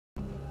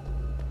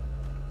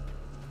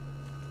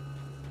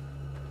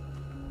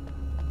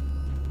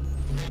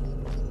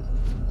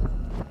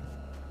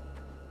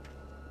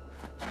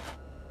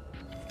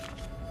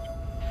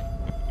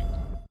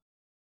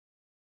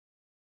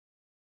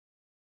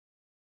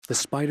The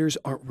spiders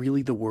aren't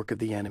really the work of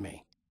the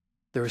enemy.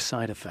 They're a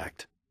side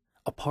effect,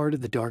 a part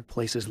of the Dark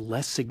Place's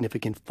less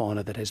significant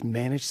fauna that has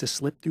managed to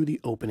slip through the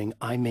opening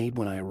I made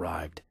when I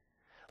arrived.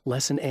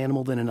 Less an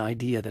animal than an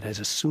idea that has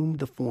assumed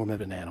the form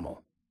of an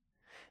animal.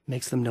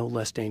 Makes them no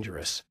less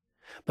dangerous,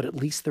 but at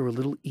least they're a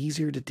little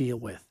easier to deal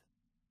with.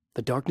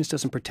 The darkness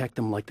doesn't protect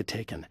them like the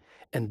Taken,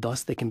 and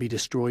thus they can be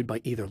destroyed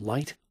by either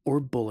light or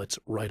bullets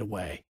right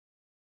away.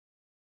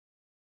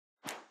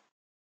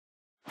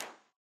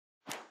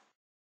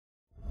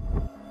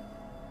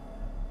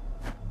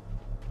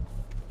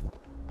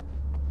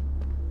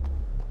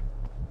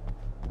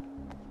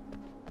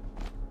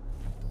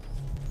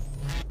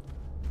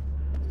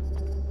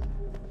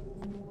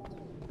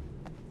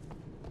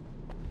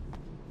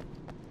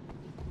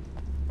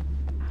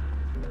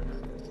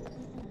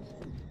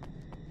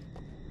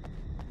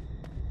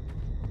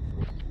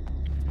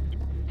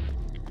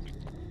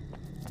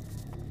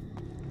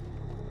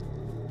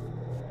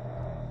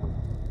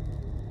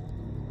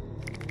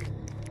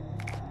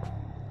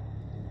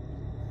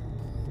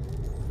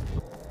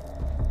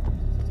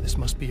 This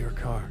must be your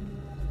car.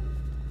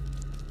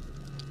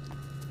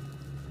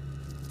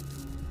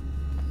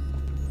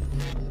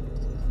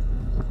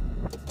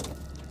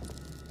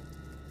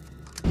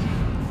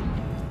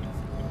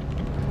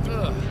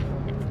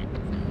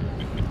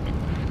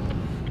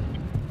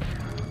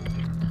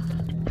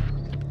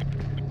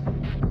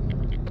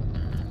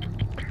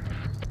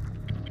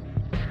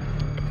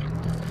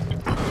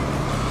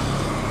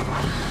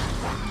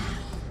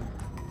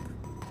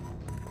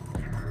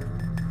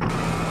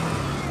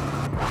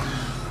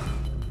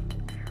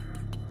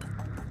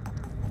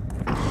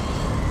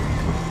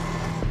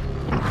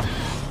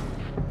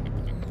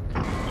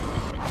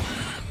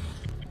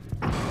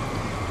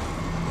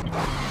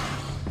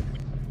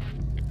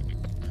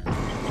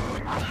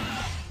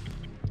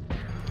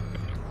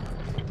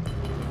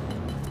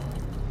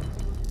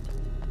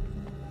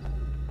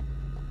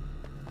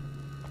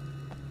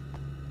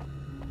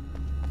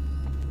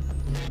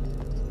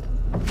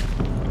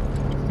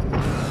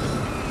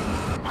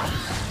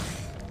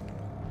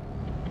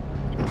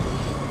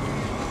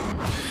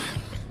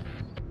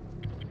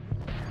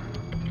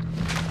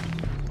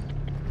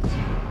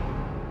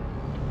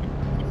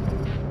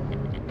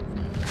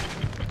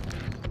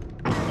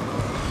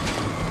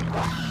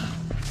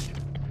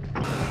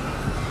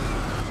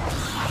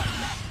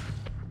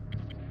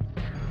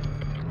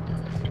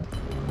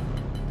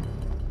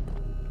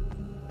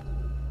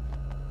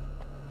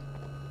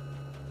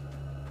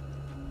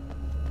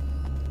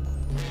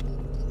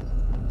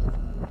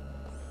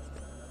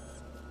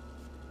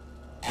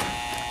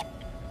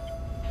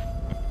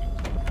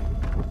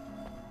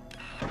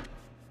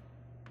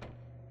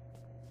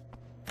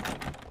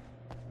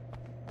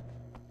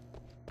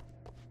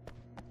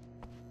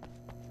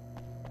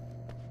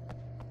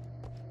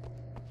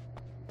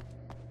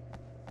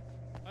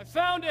 I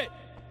found it!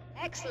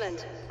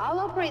 Excellent. I'll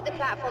operate the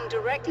platform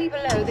directly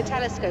below the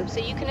telescope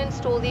so you can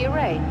install the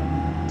array.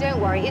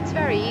 Don't worry, it's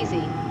very easy.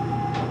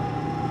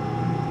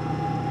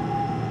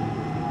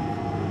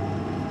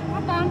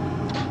 Hop on.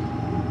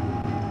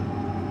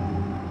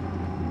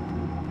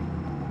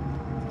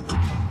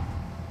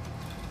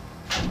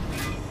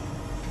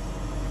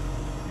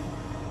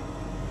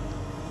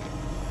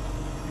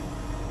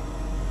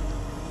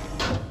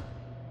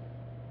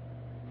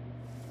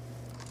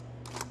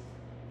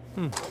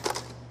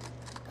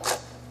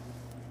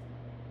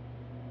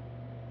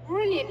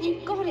 Brilliant, you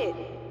got it.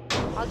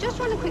 I'll just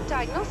run a quick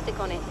diagnostic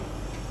on it.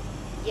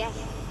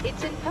 Yes,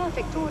 it's in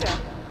perfect order.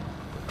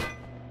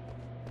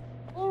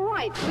 All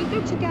right, we're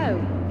good to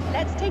go.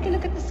 Let's take a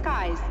look at the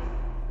skies.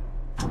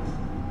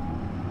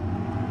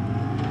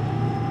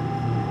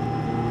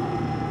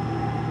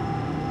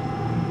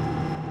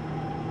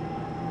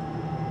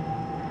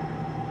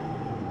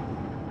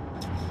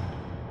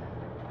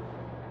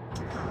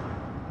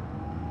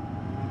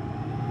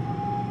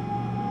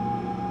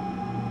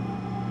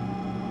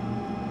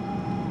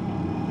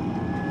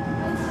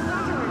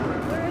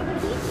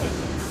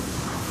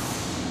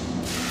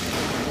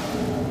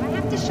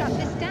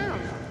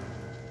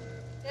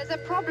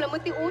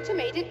 With the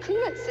automated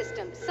coolant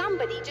system.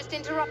 Somebody just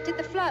interrupted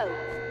the flow.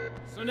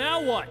 So now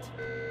what?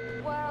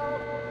 Well,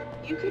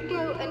 you could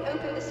go and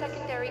open the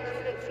secondary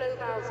coolant flow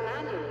valves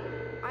manually.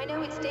 I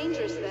know it's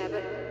dangerous there,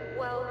 but,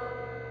 well...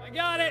 I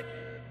got it!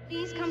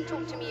 Please come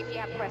talk to me if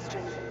you have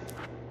questions.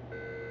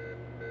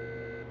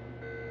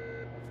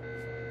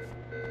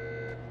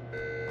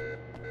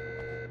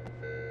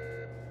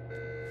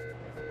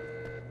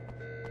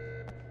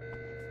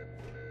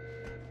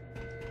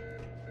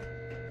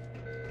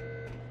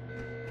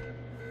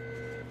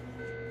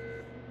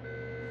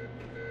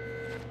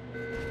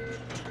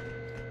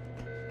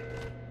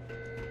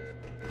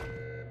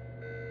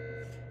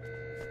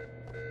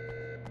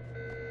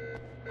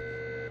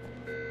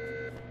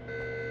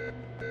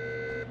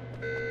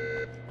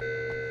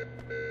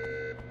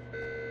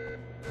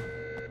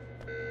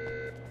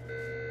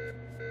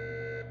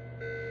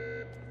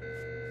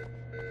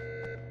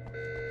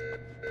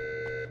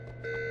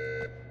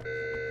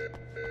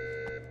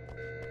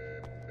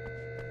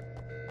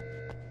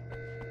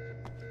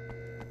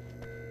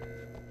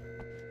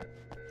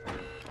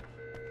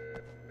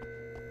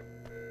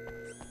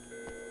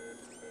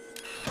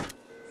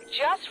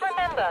 Just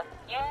remember,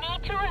 you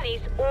need to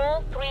release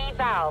all 3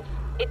 valves.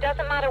 It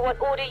doesn't matter what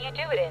order you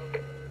do it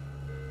in.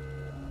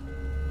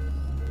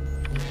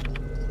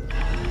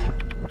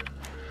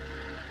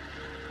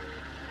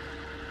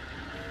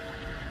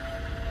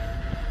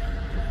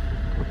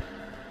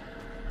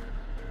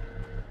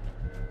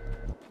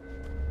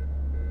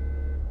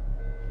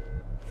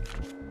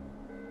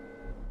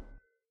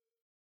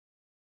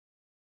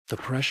 The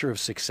pressure of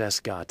success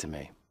got to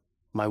me.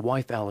 My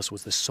wife Alice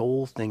was the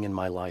sole thing in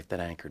my life that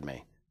anchored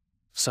me.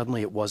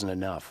 Suddenly it wasn't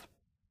enough.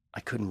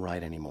 I couldn't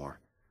write anymore.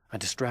 I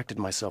distracted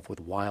myself with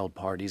wild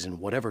parties and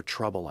whatever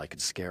trouble I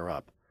could scare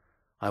up.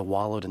 I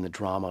wallowed in the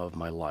drama of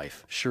my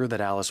life, sure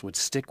that Alice would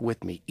stick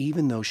with me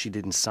even though she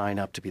didn't sign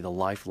up to be the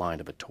lifeline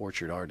of a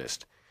tortured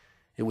artist.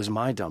 It was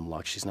my dumb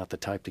luck she's not the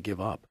type to give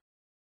up.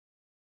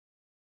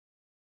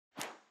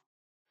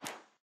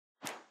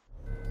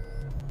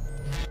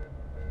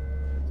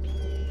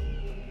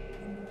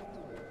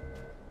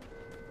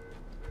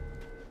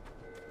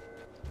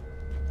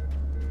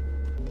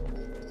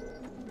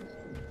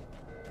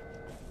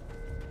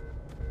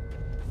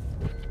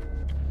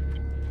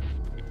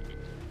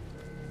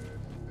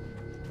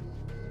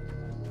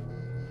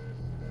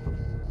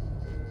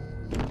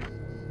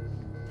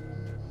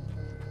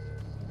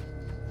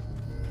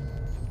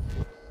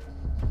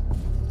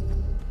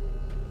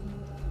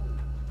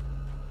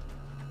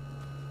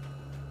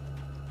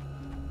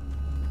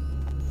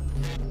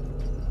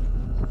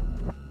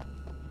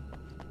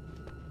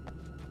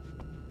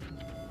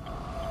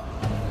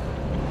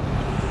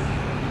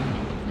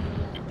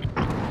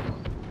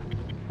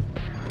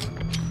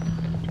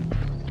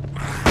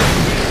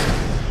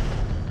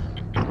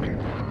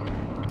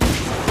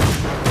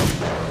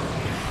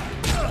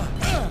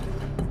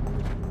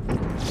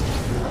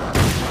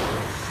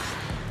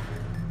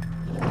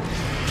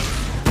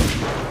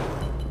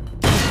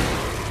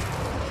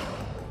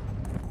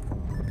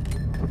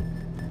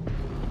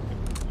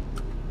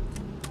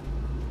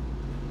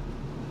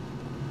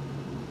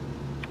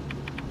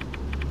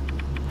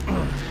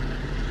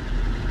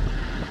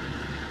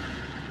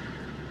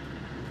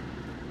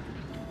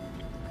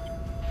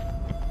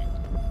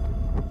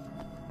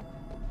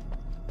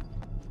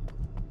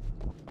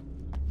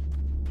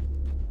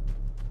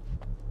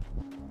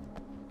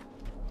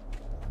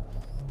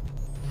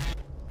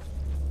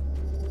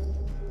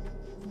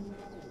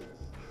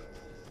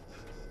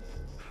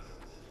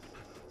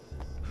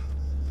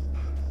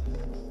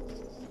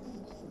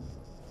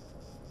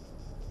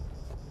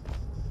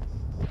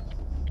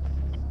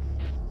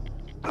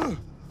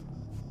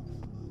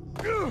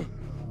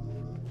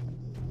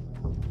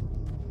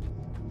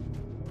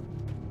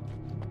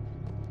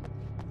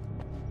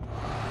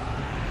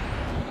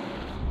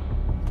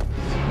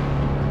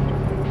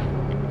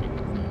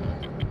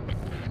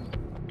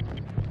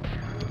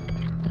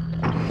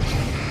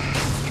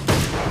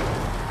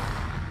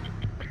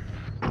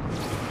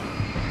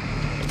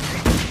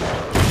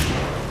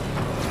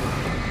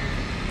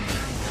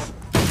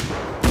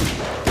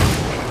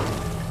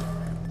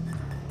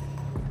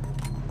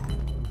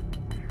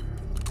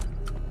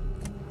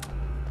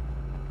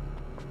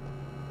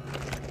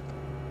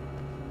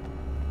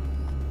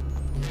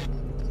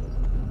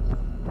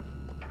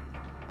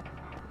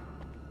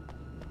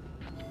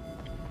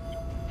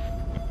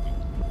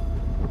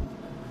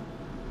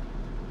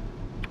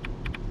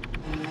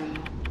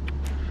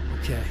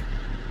 Okay,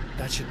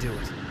 that should do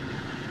it.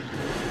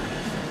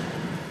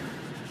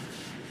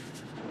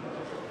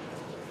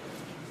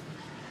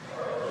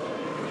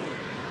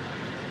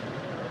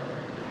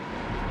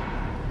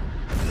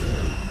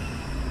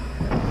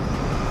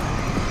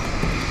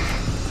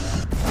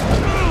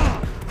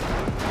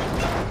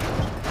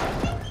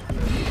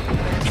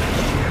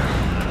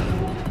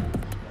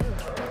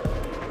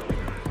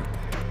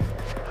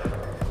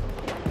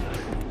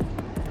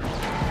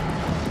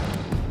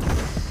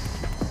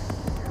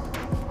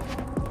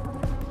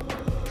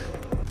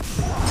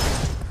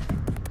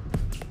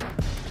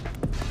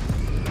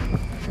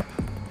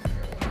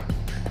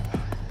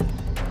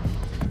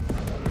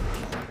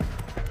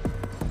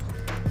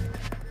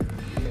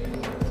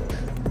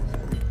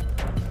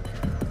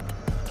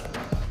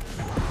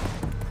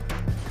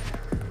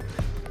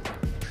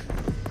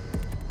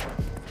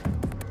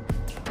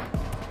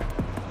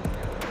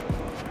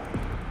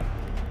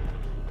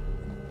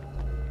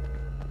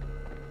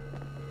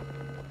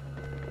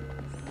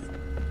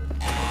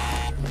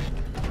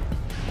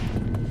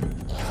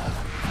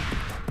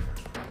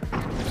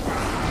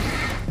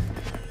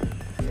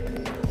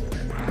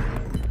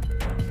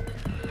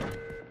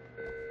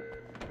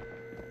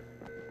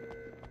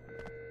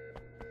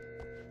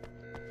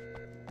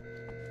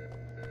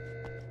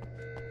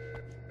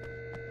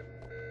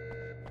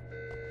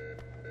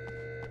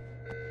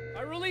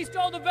 I released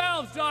all the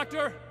valves,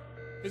 Doctor!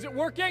 Is it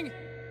working?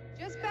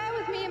 Just bear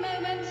with me a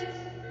moment.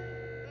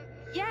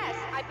 Yes,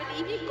 I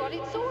believe you've got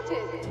it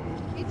sorted.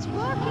 It's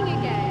working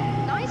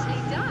again. Nicely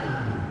done.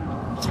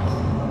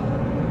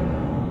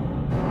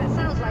 That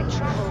sounds like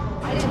trouble.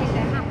 I don't think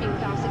they're happy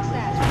with our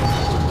success.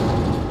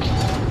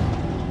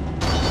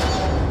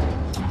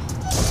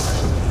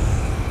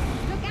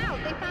 Look out!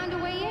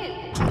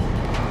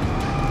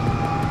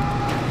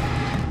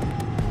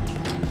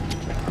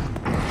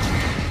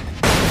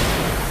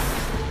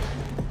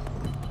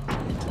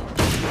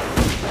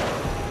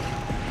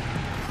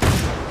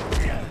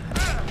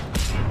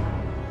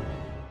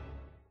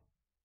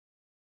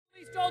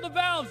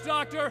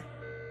 Doctor!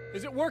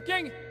 Is it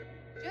working?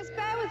 Just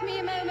bear with me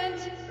a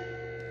moment.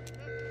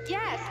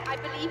 Yes, I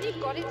believe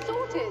you've got it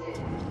sorted.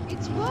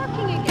 It's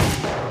working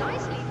again.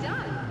 Nicely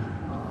done.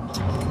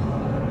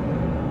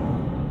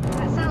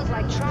 That sounds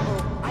like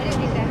trouble. I don't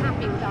think they're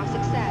happy with our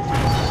success.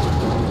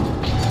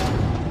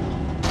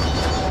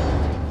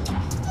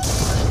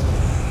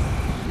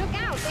 Look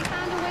out, they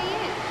found a way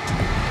in.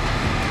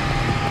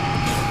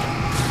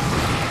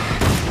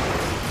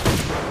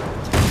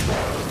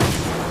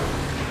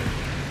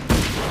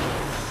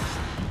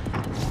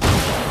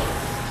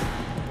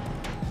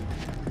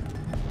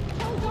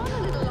 Hold on a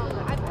little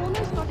longer. I've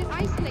almost got it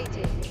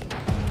isolated.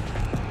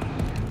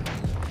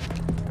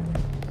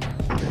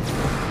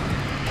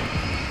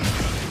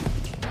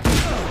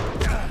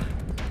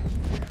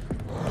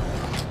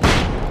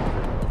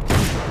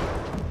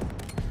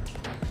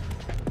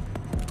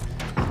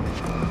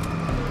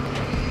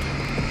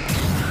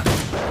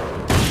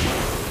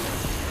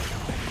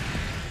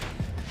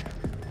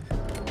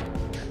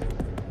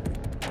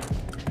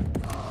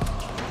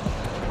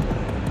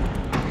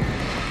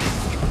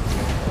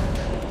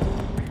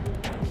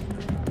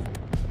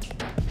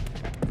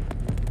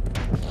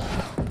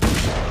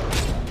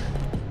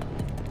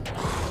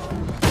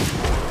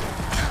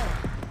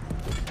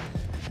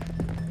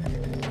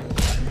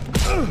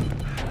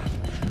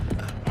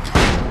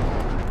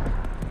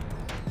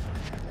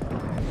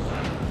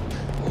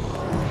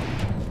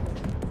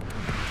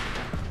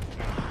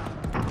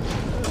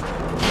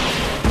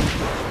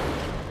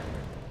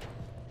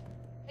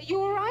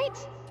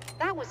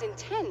 That was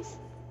intense.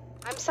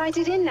 I'm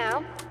sighted in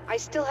now. I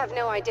still have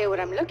no idea what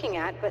I'm looking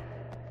at, but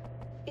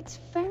it's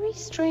very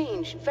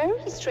strange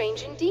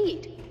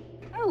indeed.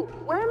 Oh,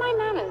 where are my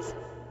manners?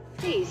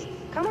 Please,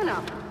 come on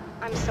up.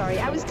 I'm sorry,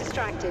 I was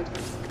distracted.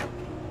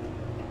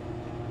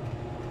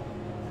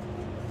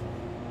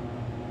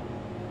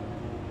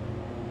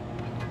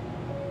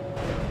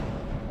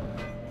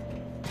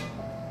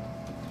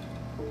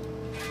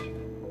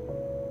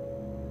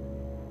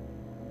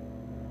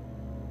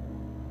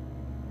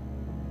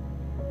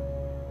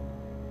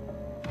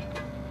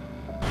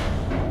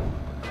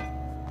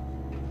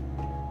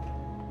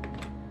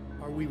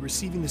 Are we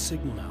receiving the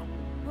signal now?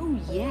 Oh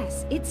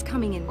yes, it's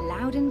coming in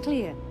loud and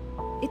clear.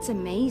 It's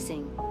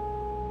amazing.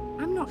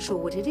 I'm not sure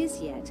what it is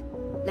yet,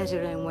 let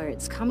alone where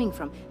it's coming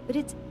from, but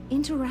it's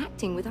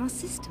interacting with our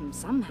system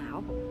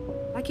somehow.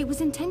 Like it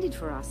was intended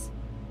for us.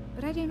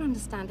 But I don't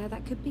understand how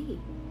that could be.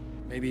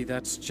 Maybe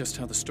that's just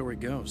how the story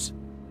goes.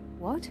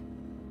 What?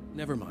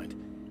 Never mind.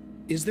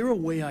 Is there a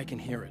way I can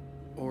hear it?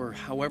 Or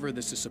however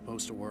this is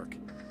supposed to work?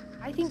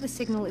 I think the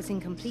signal is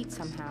incomplete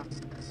somehow,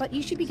 but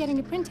you should be getting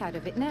a printout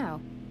of it now.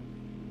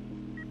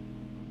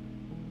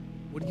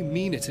 What do you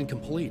mean it's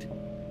incomplete?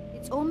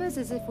 It's almost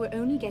as if we're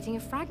only getting a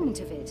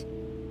fragment of it.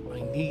 I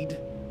need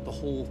the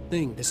whole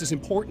thing. This is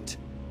important.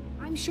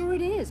 I'm sure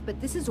it is, but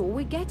this is all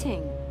we're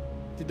getting.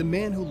 Did the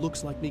man who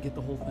looks like me get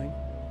the whole thing?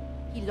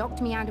 He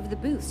locked me out of the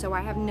booth, so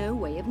I have no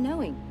way of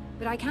knowing.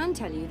 But I can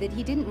tell you that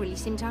he didn't really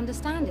seem to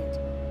understand it.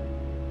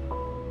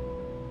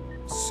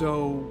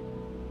 So,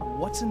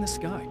 what's in the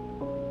sky?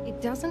 It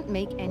doesn't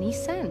make any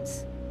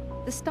sense.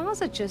 The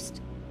stars are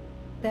just...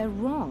 they're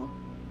wrong.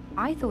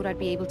 I thought I'd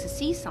be able to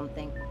see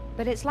something,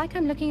 but it's like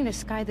I'm looking at a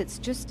sky that's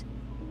just...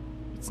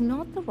 it's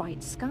not the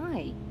right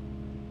sky.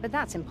 But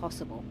that's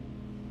impossible.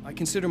 I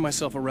consider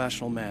myself a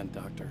rational man,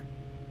 Doctor.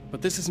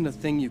 But this isn't a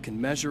thing you can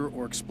measure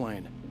or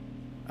explain.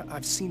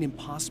 I've seen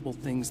impossible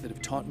things that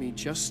have taught me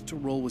just to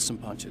roll with some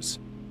punches.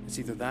 It's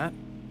either that,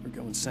 or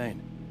go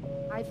insane.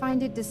 I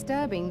find it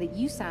disturbing that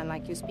you sound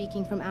like you're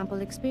speaking from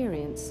ample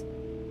experience.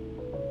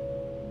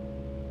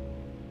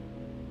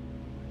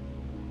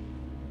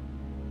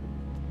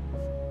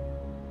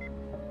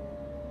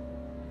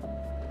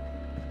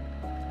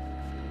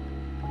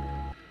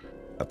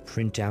 A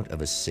printout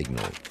of a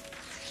signal.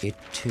 It,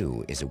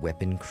 too, is a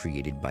weapon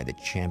created by the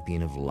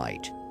Champion of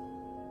Light.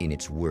 In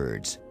its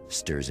words,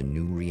 stirs a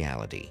new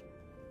reality.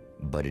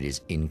 But it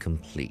is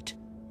incomplete,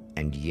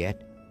 and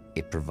yet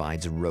it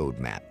provides a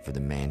roadmap for the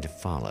man to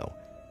follow,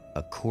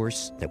 a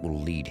course that will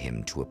lead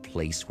him to a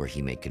place where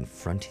he may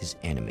confront his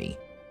enemy